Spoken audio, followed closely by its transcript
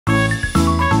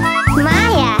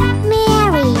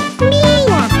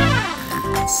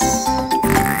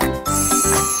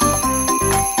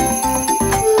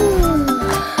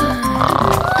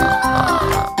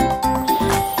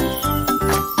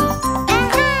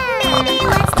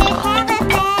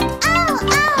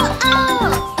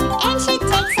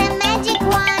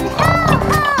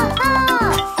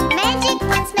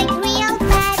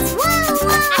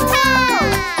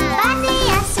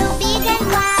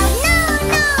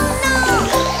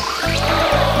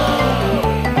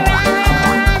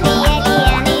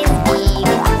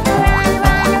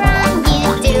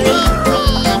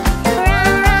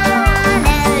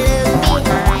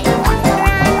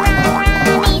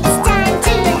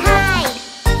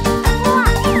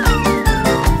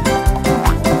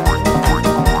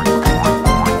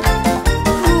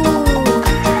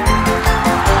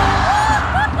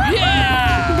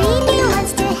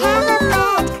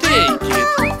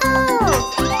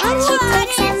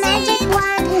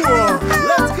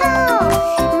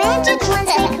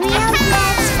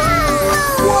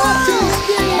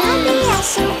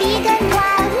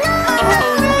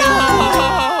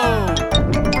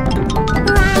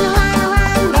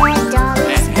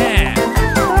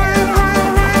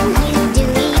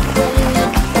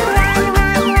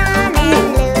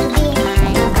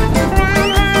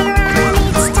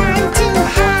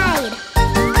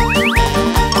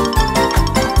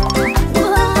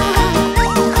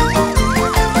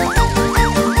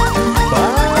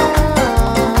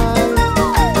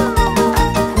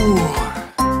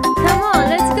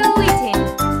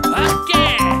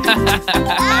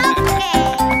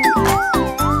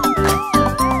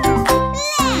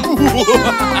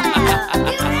wants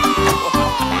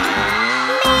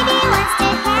to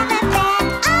have a bath.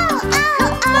 Oh,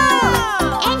 oh,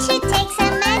 oh. And she takes a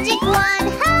magic wand.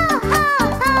 Ho, ho,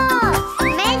 ho.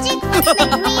 Magic wands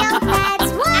make real pets.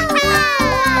 Whoa,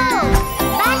 whoa.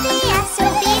 But they are so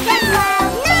big and loud.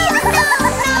 No, no,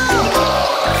 no.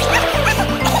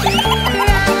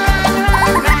 Run,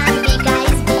 run, run, big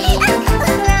eyes big.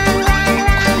 Run, run,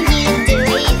 run, you do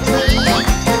it quick.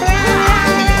 Run,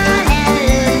 run, and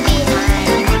look behind.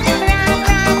 Run,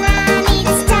 run, run,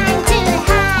 it's time to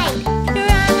hide.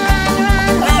 Run, run,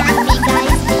 run, big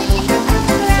eyes big.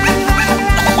 Run, run,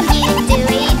 run, you do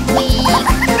it quick.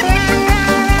 Run, run,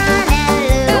 run, and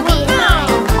look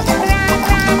behind. Run,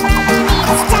 run, run,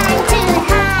 it's time to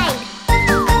hide.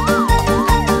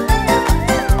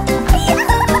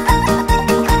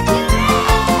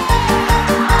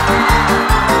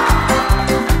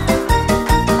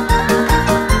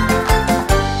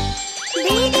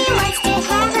 Baby wants to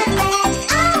have a bath.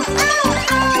 Oh, oh,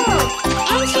 oh.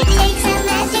 And she takes a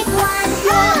magic wand.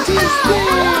 What is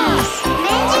this?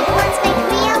 Magic wands make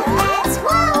real pets.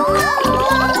 Whoa, whoa,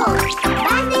 whoa.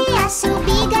 But they are so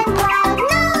big and wild.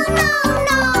 No, no,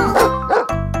 no.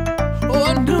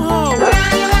 Oh no!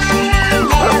 Run, run, run,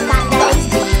 their panda is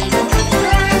big.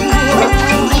 Run, run,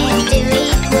 run, you do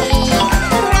it quick.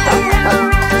 Run, run,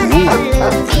 run, and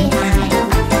look behind.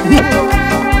 Run,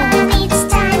 run, run, it's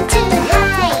time to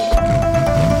hide.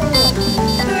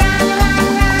 Run, run,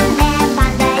 run, their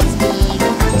panda is big.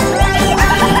 Run,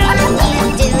 run, run, you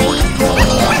do it quick.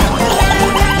 Run,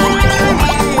 run, run,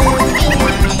 and look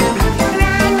behind.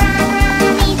 Run, run,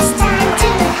 run, it's time to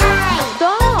hide.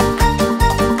 Stop!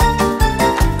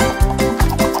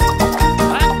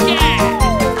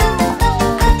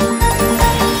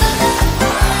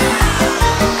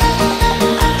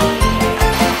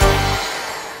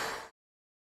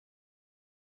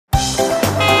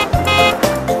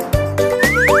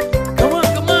 Come on,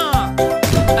 come on!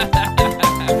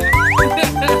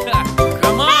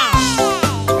 Come on!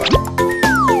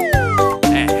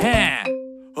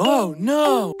 Oh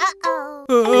no!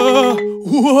 Uh-oh.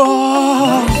 Whoa!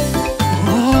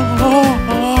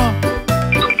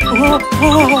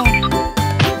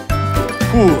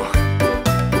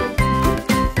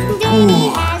 Daddy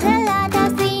has a lot of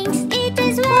things, it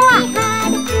is very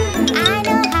hard. I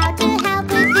know how to help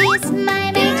with this,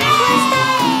 my magic was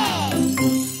done.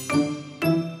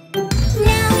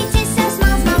 Now it is so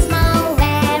small, small, small,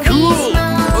 very Cool.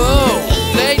 small. Oh, It is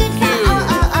thank good for you.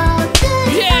 all,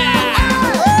 good Yeah.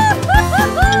 for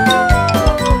all.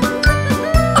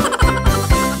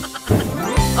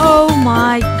 Oh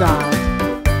my God!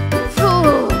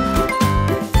 Phew.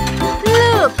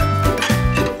 Look!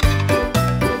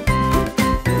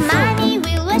 Mommy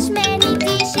will wash many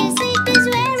dishes, it is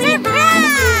very hard.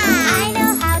 I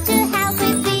know how to help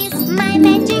with this, my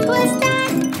magic was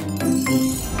done.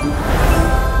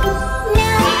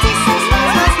 Now it is so small,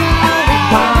 small, small,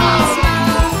 very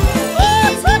small. It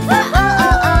is good for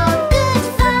all, good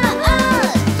for all.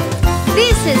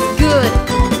 This is good!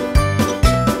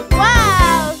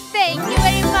 Wow! Thank you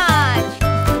very much!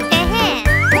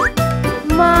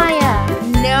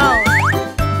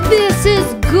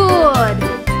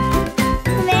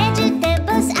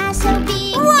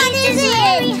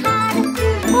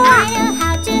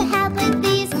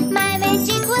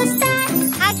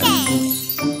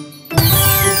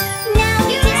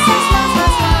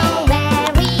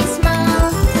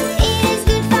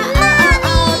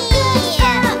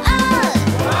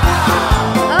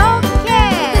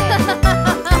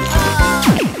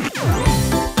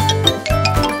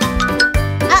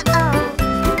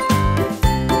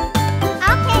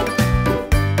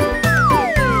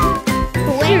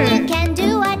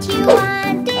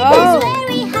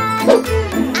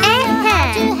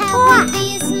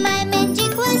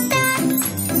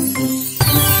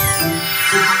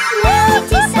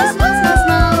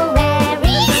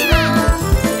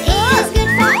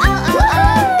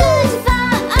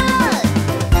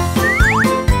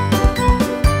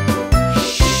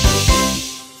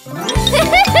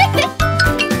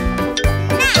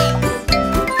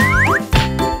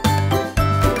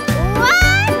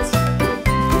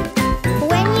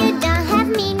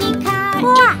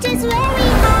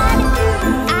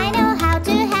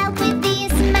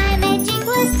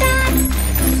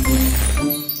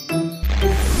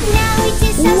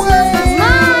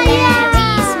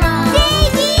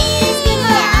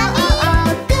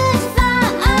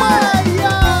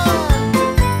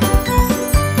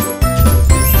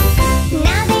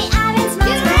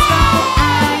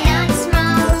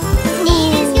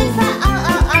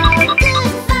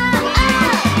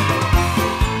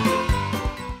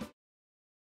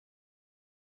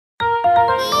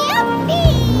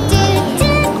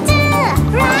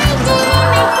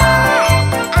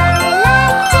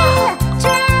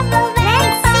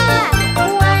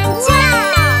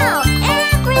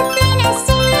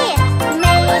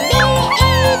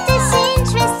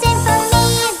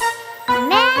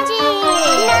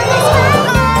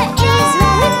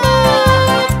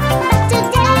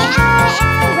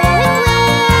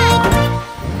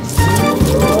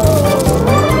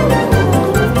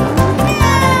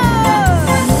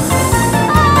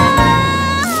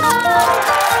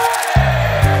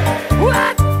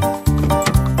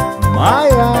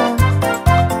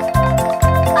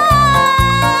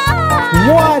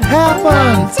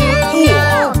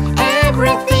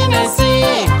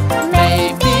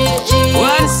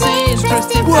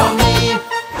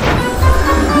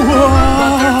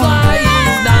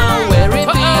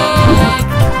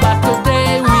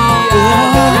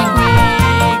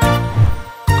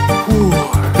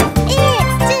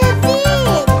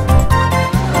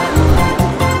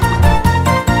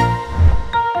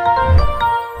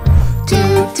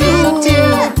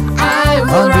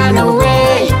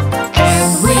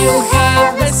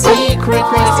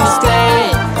 to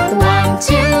stay. Want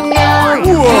to know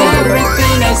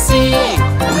everything I see.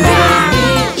 Maybe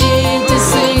it is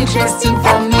interesting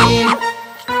for me.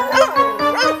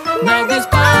 Now this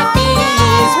puppy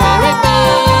is very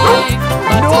big,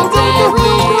 but today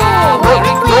we are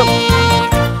very quick.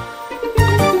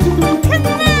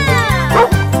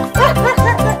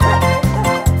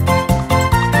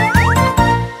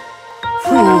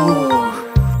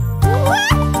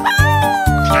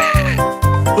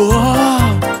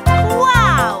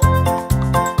 Wow!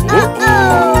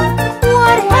 Uh-oh!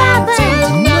 What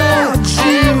happened?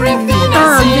 Everything I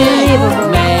see.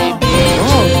 Maybe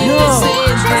it is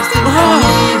interesting for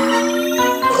me.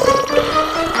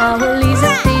 Our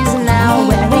lizard is now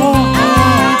very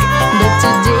big, but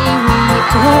today we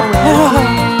are very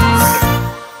weak.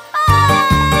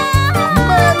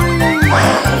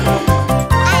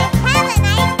 I have an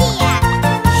idea.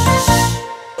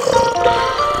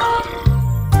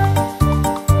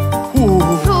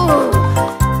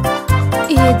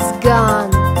 It's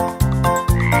gone.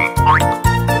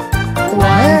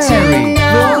 Want to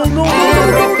know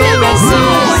everything I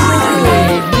see.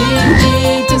 Maybe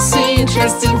it is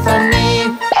interesting for me.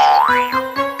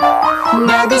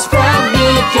 Now this frog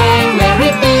became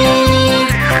very big,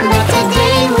 but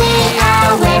today we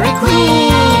are very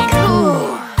quick.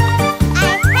 I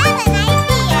have an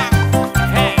idea.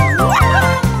 Hey.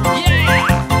 Yeah.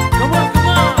 Come on, come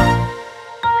on.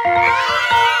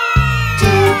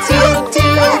 Toot, toot,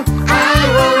 toot, I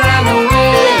will run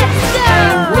away.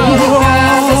 And we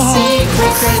have a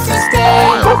secret place to stay.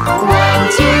 Want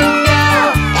to know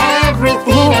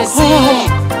everything I see.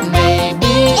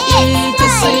 Maybe it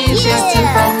is interesting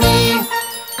for me.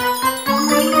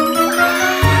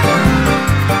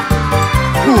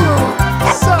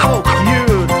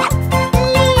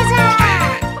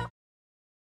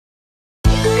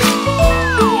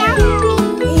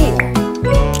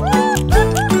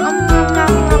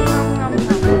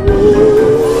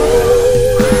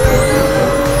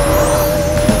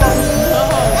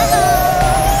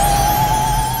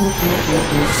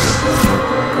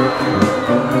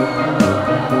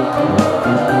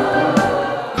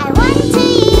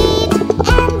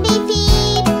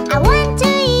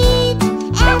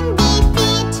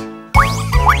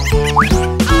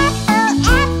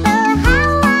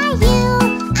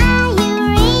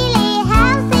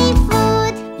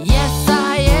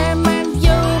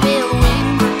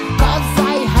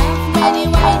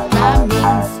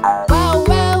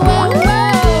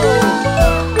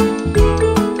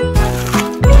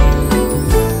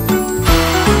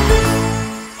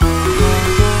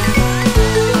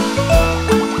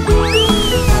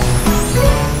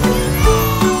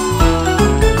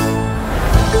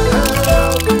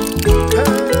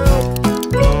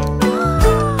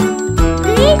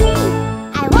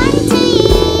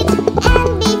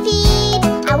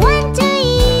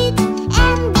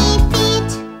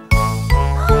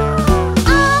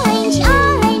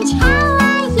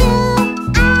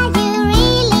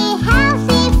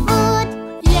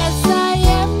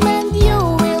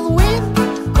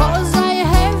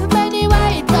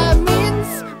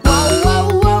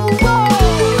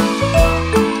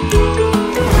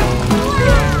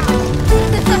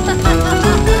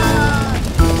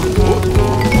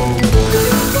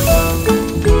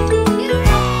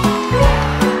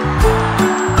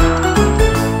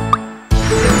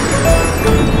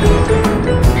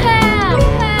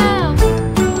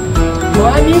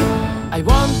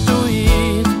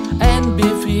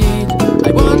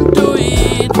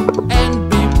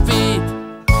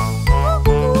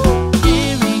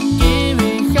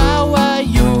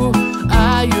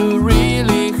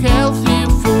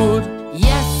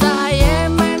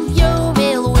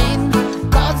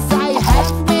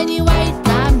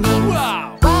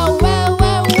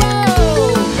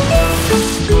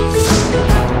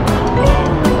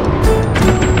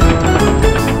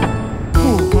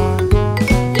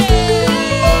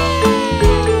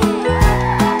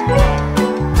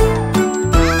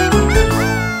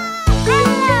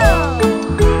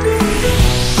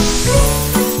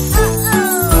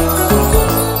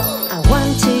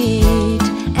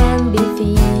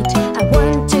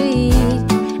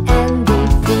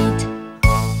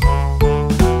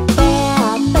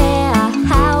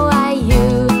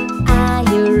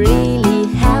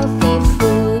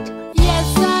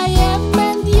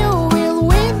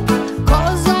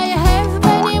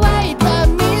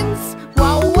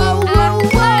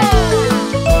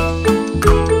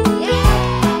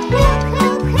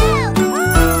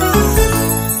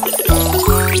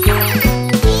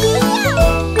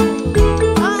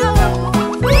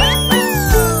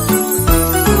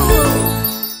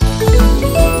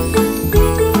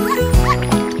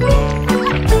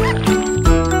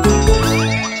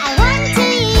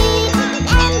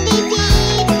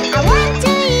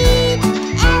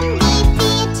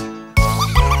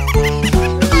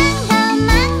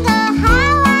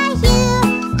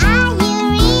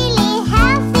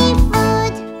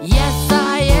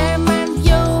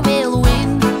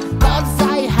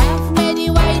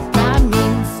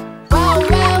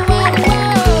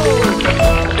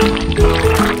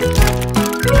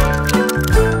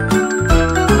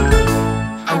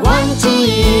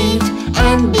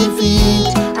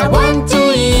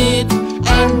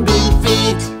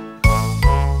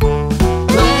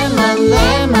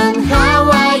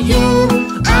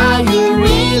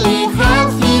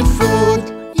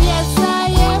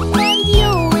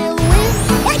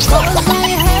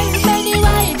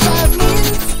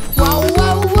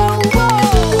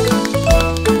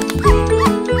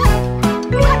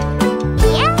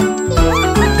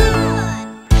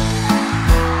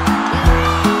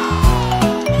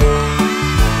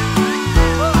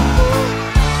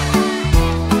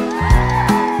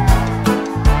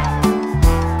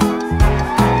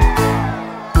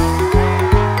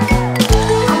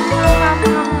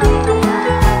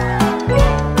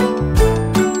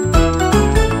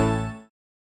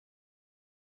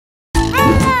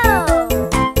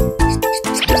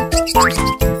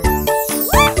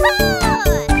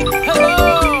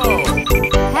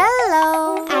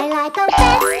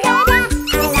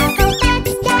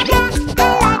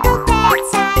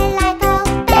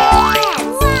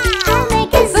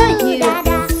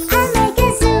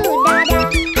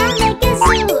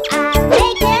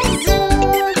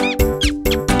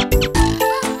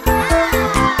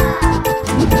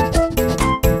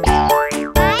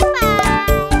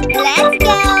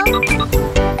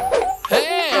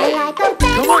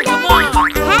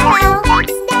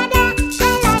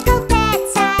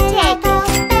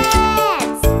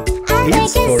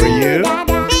 it's for